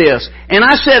about this." And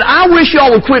I said, "I wish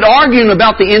y'all would quit arguing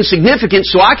about the insignificance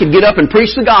so I could get up and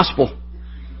preach the gospel."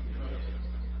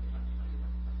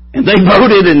 And they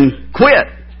voted and quit.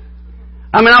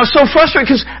 I was so frustrated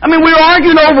because, we were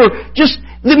arguing over just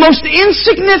the most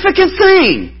insignificant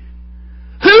thing.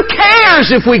 Who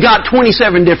cares if we got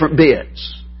 27 different bids?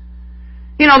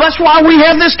 That's why we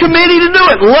have this committee to do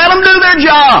it. Let them do their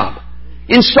job.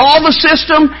 Install the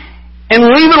system and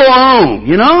leave it alone,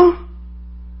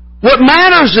 What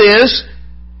matters is,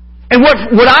 and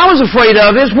what I was afraid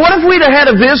of is, what if we'd have had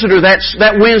a visitor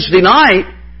that Wednesday night,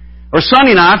 or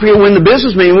Sunday night, I forget when the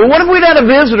business meeting, what if we'd had a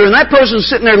visitor and that person's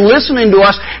sitting there listening to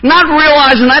us, not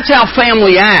realizing that's how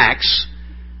family acts,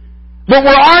 but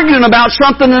we're arguing about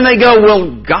something and they go,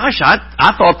 "Well, gosh,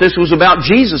 I thought this was about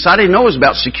Jesus. I didn't know it was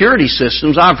about security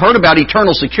systems. I've heard about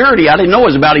eternal security. I didn't know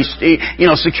it was about,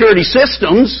 security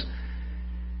systems."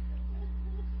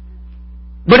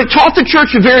 But it taught the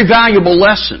church a very valuable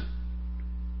lesson.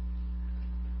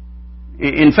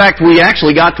 In fact, we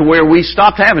actually got to where we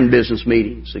stopped having business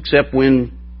meetings, except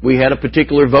when We had a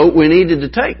particular vote we needed to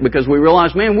take because we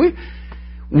realized, man, we'd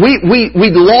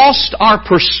lost our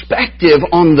perspective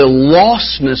on the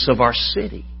lostness of our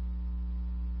city.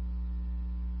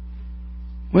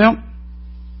 Well,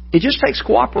 it just takes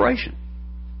cooperation.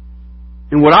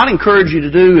 And what I'd encourage you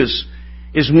to do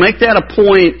is make that a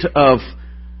point of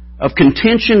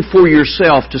contention for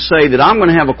yourself to say that I'm going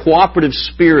to have a cooperative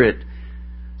spirit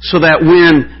so that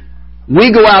when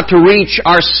we go out to reach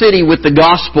our city with the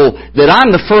gospel, that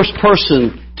I'm the first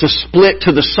person to split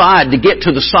to the side, to get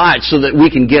to the side so that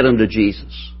we can get them to Jesus.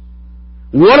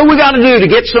 What do we got to do to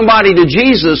get somebody to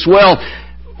Jesus? Well,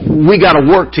 we got to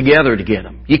work together to get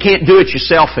them. You can't do it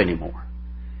yourself anymore.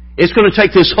 It's going to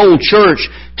take this whole church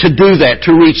to do that,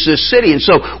 to reach this city. And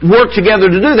so, work together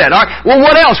to do that. All right. Well,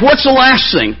 what else? What's the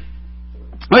last thing?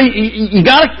 Well, you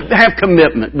got to have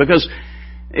commitment because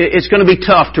it's going to be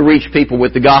tough to reach people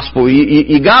with the gospel.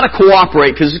 You got to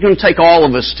cooperate because it's going to take all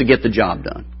of us to get the job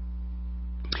done.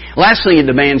 Last thing it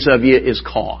demands of you is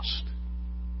cost.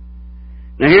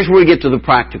 Now, here's where we get to the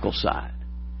practical side.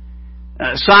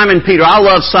 Simon Peter. I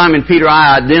love Simon Peter.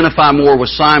 I identify more with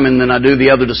Simon than I do the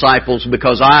other disciples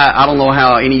because I don't know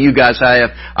how any of you guys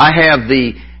have. I have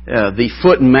the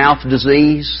foot and mouth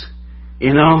disease.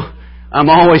 You know, I'm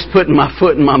always putting my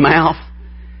foot in my mouth.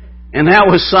 And that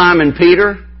was Simon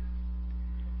Peter.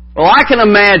 Well, I can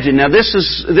imagine. Now, this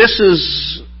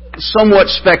is somewhat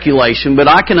speculation, but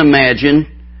I can imagine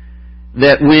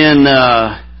that when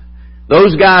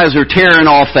those guys are tearing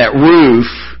off that roof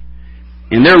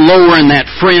and they're lowering that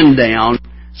friend down,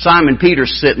 Simon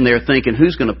Peter's sitting there thinking,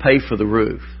 who's going to pay for the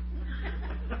roof?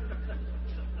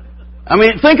 I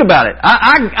mean, think about it.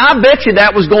 I bet you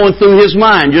that was going through his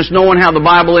mind, just knowing how the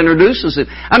Bible introduces it.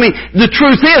 I mean, the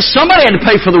truth is, somebody had to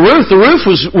pay for the roof. The roof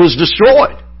was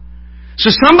destroyed.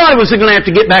 So somebody was going to have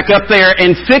to get back up there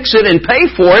and fix it and pay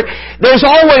for it. There's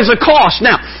always a cost.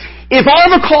 Now, if all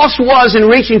the cost was in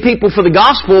reaching people for the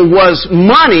gospel was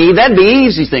money, that'd be an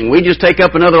easy thing. We just take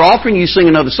up another offering, you sing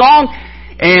another song,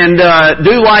 and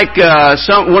do like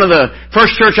one of the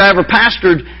first church I ever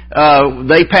pastored.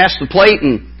 They passed the plate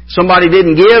and somebody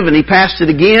didn't give, and he passed it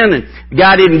again, and the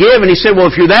guy didn't give, and he said, well,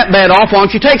 if you're that bad off, why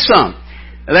don't you take some?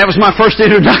 And that was my first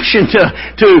introduction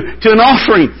to an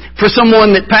offering for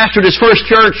someone that pastored his first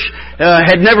church,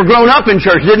 had never grown up in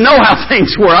church, didn't know how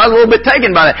things were. I was a little bit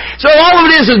taken by that. So all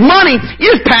of it is money.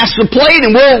 You just pass the plate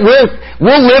and we'll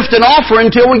lift an offer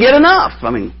until we get enough.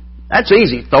 I mean, that's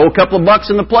easy. Throw a couple of bucks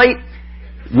in the plate,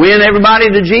 win everybody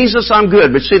to Jesus, I'm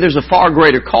good. But see, there's a far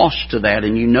greater cost to that,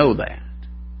 and you know that.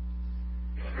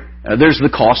 There's the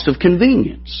cost of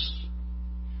convenience.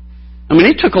 I mean,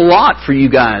 it took a lot for you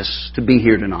guys to be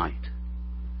here tonight.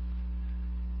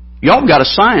 Y'all got a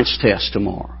science test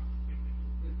tomorrow.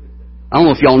 I don't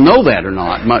know if y'all know that or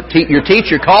not. Your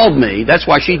teacher called me. That's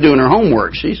why she's doing her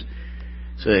homework. See,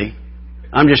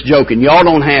 I'm just joking. Y'all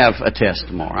don't have a test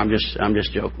tomorrow. I'm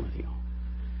just joking with you.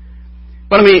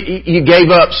 But I mean, you gave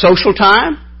up social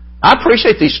time. I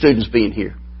appreciate these students being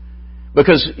here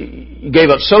because you gave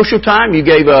up social time, you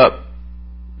gave up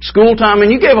school time, and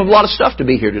you gave up a lot of stuff to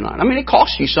be here tonight. I mean, it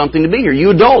costs you something to be here. You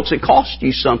adults, it costs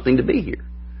you something to be here.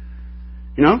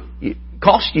 You know, it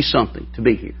costs you something to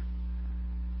be here.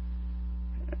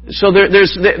 So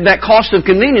there's that cost of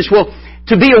convenience. Well,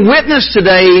 to be a witness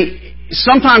today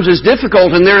sometimes is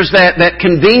difficult, and there's that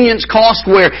convenience cost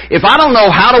where if I don't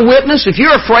know how to witness, if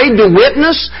you're afraid to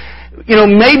witness, you know,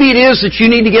 maybe it is that you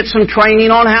need to get some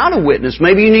training on how to witness.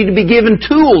 Maybe you need to be given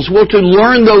tools. Well, to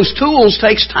learn those tools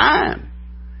takes time.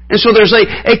 And so there's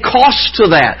a cost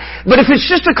to that. But if it's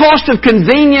just a cost of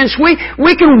convenience, we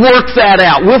can work that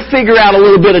out. We'll figure out a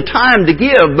little bit of time to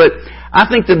give, but I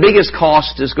think the biggest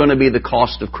cost is going to be the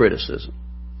cost of criticism.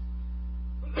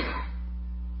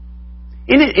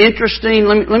 Isn't it interesting?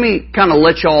 Let me kind of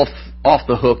let you off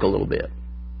the hook a little bit.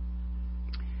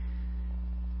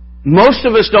 Most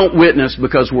of us don't witness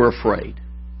because we're afraid.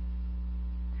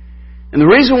 And the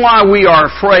reason why we are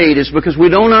afraid is because we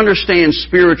don't understand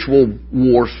spiritual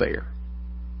warfare.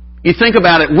 You think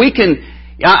about it,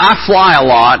 I fly a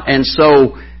lot, and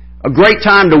so a great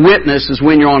time to witness is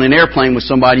when you're on an airplane with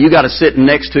somebody. You got to sit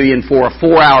next to you, and for a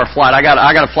 4-hour flight, I got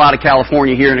to fly to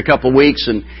California here in a couple of weeks,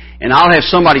 and I'll have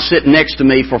somebody sitting next to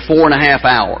me for 4.5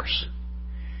 hours.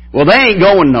 Well, they ain't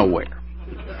going nowhere,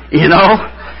 you know.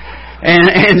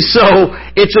 And so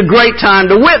it's a great time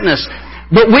to witness.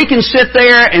 But we can sit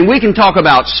there and we can talk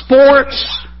about sports.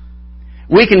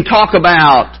 We can talk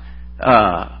about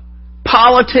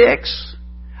politics.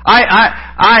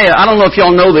 I don't know if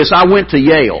y'all know this. I went to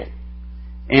Yale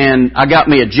and I got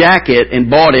me a jacket and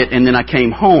bought it, and then I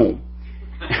came home.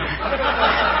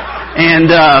 And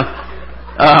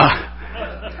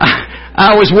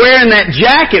I was wearing that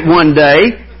jacket one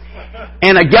day,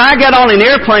 and a guy got on an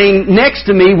airplane next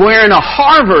to me wearing a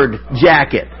Harvard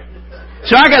jacket.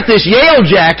 So I got this Yale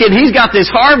jacket, he's got this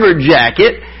Harvard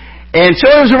jacket, and so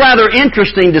it was a rather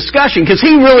interesting discussion, because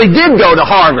he really did go to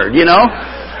Harvard, you know.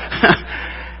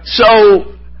 So,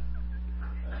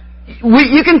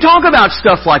 you can talk about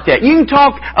stuff like that. You can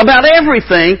talk about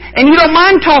everything, and you don't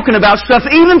mind talking about stuff,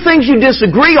 even things you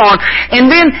disagree on. And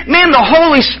then, man, the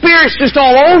Holy Spirit's just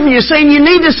all over you, saying you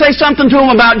need to say something to them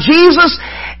about Jesus,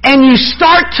 and you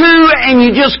start to, and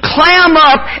you just clam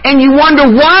up, and you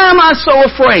wonder, why am I so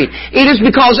afraid? It is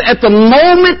because at the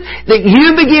moment that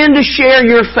you begin to share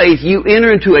your faith, you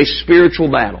enter into a spiritual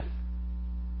battle.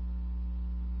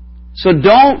 So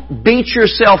don't beat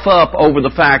yourself up over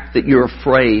the fact that you're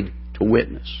afraid to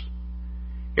witness.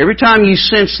 Every time you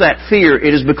sense that fear,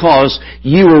 it is because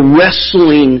you are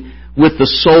wrestling with the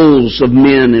souls of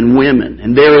men and women.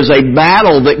 And there is a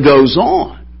battle that goes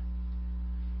on.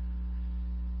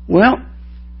 Well,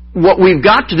 what we've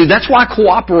got to do, that's why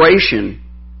cooperation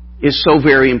is so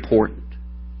very important.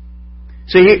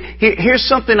 See, here's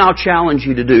something I'll challenge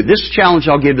you to do. This challenge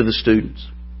I'll give to the students.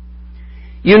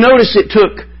 You notice it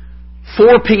took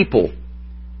 4 people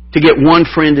to get one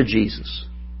friend to Jesus.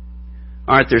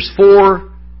 All right, there's 4,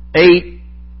 8,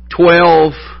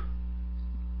 12,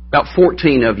 about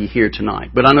 14 of you here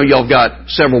tonight. But I know y'all got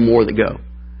several more that go.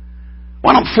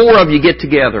 Why don't 4 of you get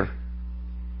together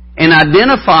and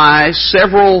identify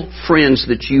several friends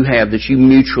that you have, that you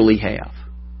mutually have?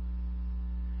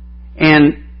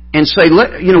 And say,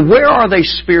 where are they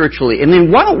spiritually? And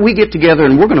then why don't we get together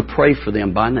and we're going to pray for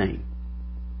them by name?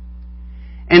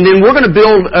 And then we're going to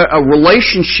build a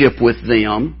relationship with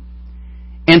them.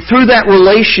 And through that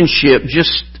relationship,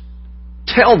 just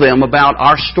tell them about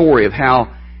our story of how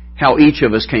each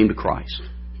of us came to Christ.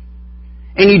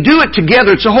 And you do it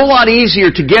together. It's a whole lot easier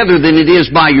together than it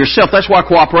is by yourself. That's why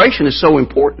cooperation is so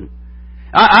important.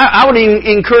 I would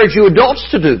encourage you adults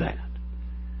to do that.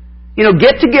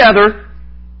 Get together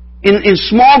in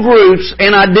small groups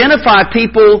and identify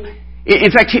people.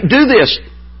 In fact, do this.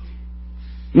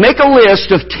 Make a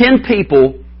list of 10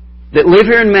 people that live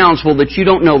here in Moundsville that you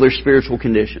don't know their spiritual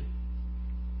condition.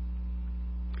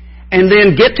 And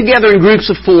then get together in groups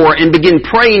of 4 and begin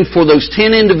praying for those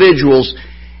 10 individuals,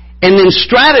 and then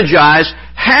strategize,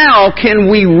 how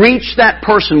can we reach that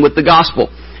person with the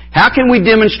gospel? How can we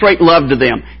demonstrate love to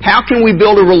them? How can we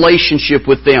build a relationship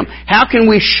with them? How can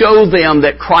we show them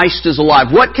that Christ is alive?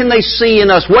 What can they see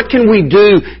in us? What can we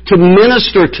do to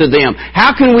minister to them?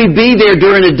 How can we be there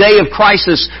during a day of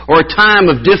crisis or a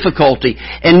time of difficulty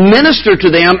and minister to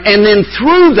them? And then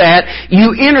through that,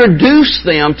 you introduce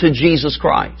them to Jesus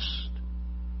Christ.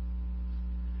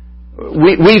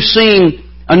 We've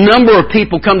seen a number of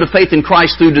people come to faith in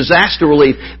Christ through disaster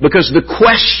relief, because the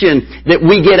question that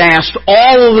we get asked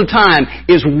all of the time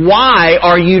is, why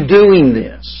are you doing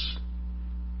this?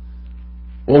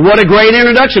 Well, what a great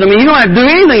introduction. I mean, you don't have to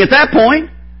do anything at that point.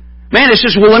 Man, it's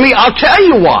just, I'll tell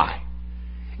you why.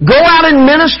 Go out and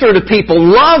minister to people.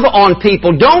 Love on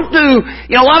people. Don't do,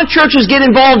 a lot of churches get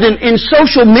involved in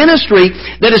social ministry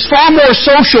that is far more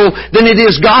social than it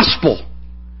is gospel.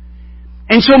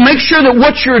 And so make sure that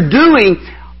what you're doing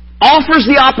offers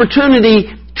the opportunity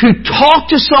to talk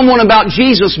to someone about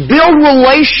Jesus, build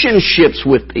relationships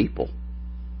with people.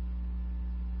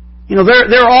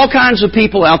 There are all kinds of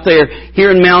people out there here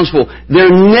in Moundsville.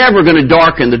 They're never going to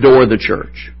darken the door of the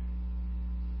church.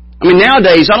 I mean,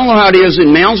 nowadays, I don't know how it is in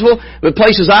Moundsville, but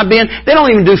places I've been, they don't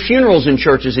even do funerals in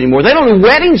churches anymore. They don't do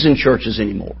weddings in churches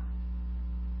anymore.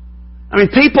 I mean,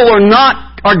 people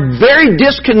are very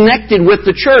disconnected with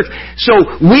the church.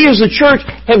 So we as a church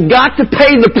have got to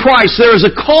pay the price. There is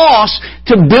a cost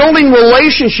to building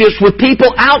relationships with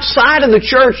people outside of the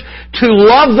church, to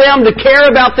love them, to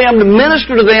care about them, to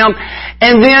minister to them,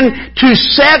 and then to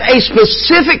set a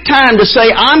specific time to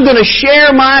say, I'm going to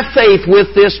share my faith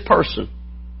with this person.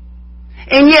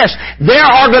 And yes, there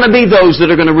are going to be those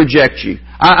that are going to reject you.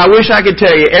 I wish I could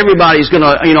tell you everybody's going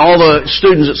to, all the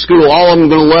students at school, all of them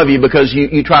are going to love you because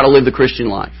you try to live the Christian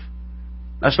life.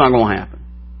 That's not going to happen.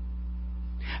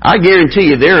 I guarantee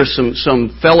you there are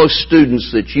some fellow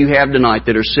students that you have tonight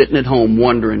that are sitting at home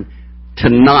wondering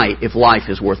tonight if life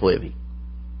is worth living.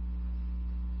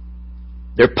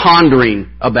 They're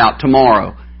pondering about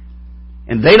tomorrow.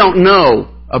 And they don't know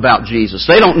about Jesus.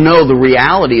 They don't know the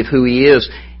reality of who He is.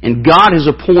 And God has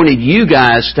appointed you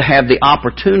guys to have the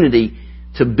opportunity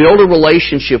to build a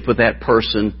relationship with that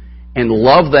person and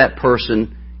love that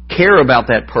person, care about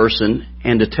that person,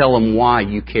 and to tell them why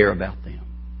you care about them.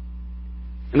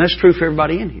 And that's true for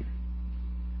everybody in here.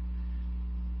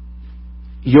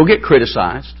 You'll get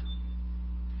criticized.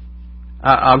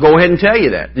 I'll go ahead and tell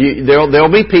you that. There'll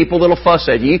be people that'll fuss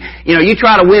at you. You know, you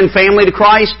try to win family to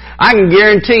Christ, I can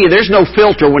guarantee you there's no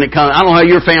filter when it comes. I don't know how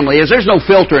your family is. There's no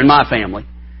filter in my family.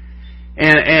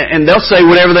 And they'll say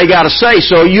whatever they got to say,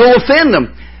 so you'll offend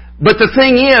them. But the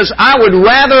thing is, I would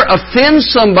rather offend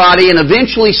somebody and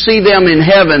eventually see them in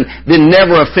heaven than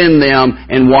never offend them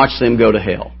and watch them go to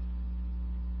hell.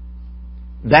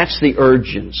 That's the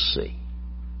urgency.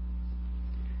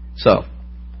 So,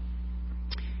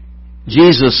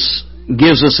 Jesus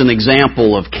gives us an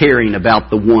example of caring about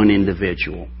the one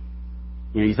individual.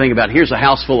 You know, you think about, here's a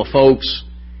house full of folks,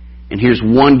 and here's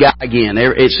one guy again.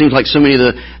 It seems like so many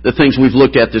of the things we've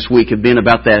looked at this week have been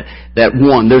about that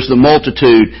one. There's the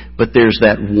multitude, but there's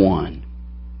that one.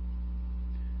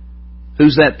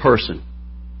 Who's that person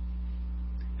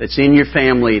that's in your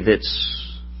family,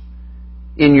 that's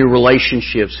in your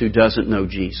relationships, who doesn't know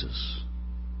Jesus?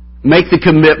 Make the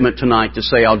commitment tonight to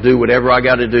say, I'll do whatever I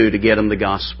got to do to get them the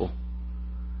gospel.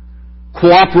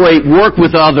 Cooperate, work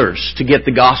with others to get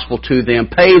the gospel to them.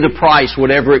 Pay the price,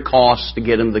 whatever it costs, to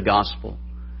get them the gospel.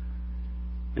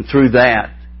 And through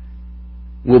that,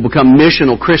 we'll become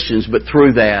missional Christians, but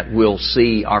through that, we'll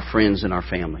see our friends and our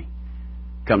family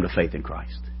come to faith in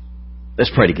Christ.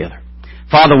 Let's pray together.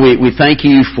 Father, we thank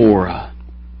you for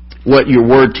what your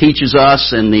Word teaches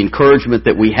us and the encouragement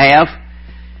that we have.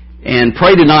 And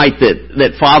pray tonight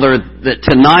that Father, that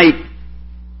tonight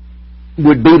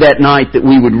would be that night that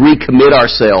we would recommit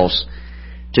ourselves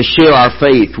to share our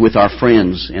faith with our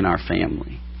friends and our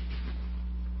family.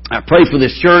 I pray for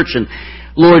this church, and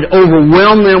Lord,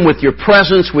 overwhelm them with your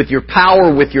presence, with your power,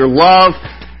 with your love,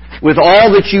 with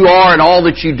all that you are and all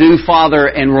that you do, Father,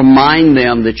 and remind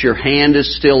them that your hand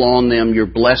is still on them, your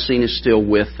blessing is still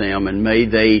with them, and may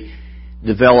they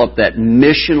develop that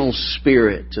missional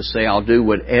spirit to say, I'll do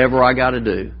whatever I got to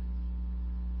do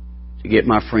to get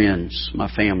my friends, my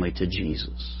family to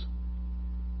Jesus.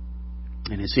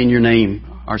 And it's in your name,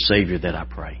 our Savior, that I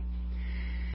pray.